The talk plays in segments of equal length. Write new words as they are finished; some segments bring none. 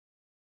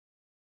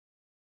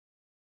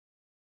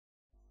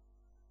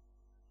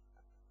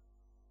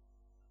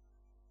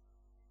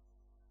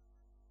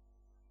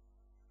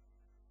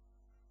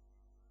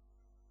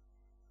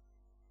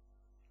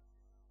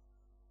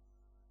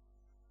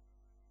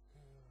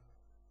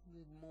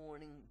Good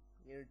morning,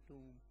 here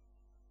too.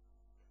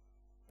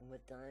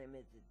 What time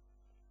is it?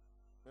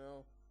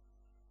 Well,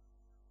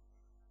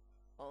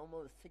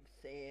 almost 6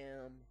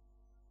 a.m.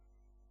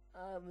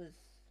 I was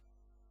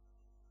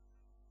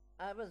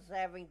I was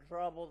having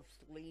trouble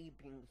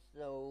sleeping,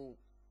 so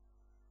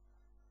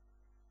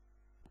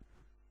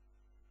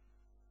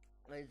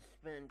I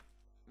spent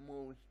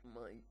most of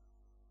my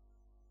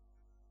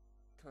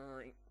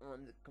time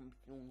on the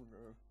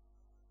computer.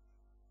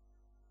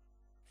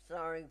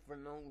 Sorry for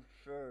no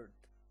shirt.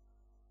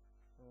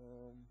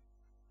 Um,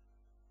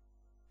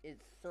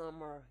 it's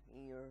summer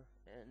here,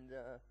 and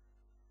it's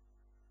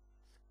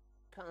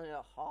kind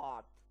of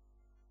hot.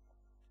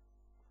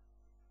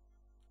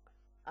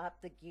 I have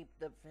to keep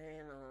the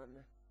fan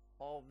on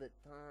all the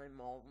time,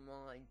 all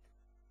night.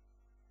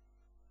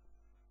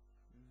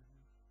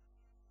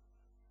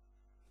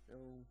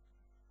 So,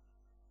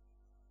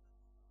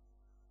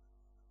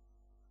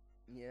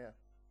 yeah.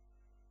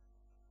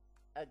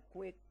 A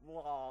quick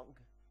vlog.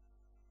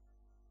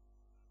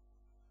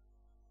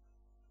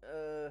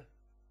 Uh,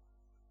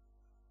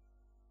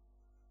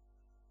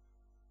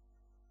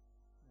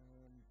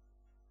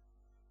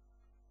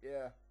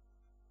 yeah.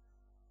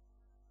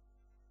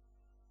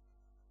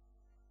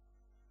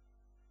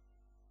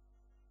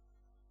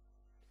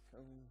 So,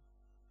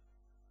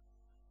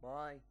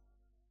 bye.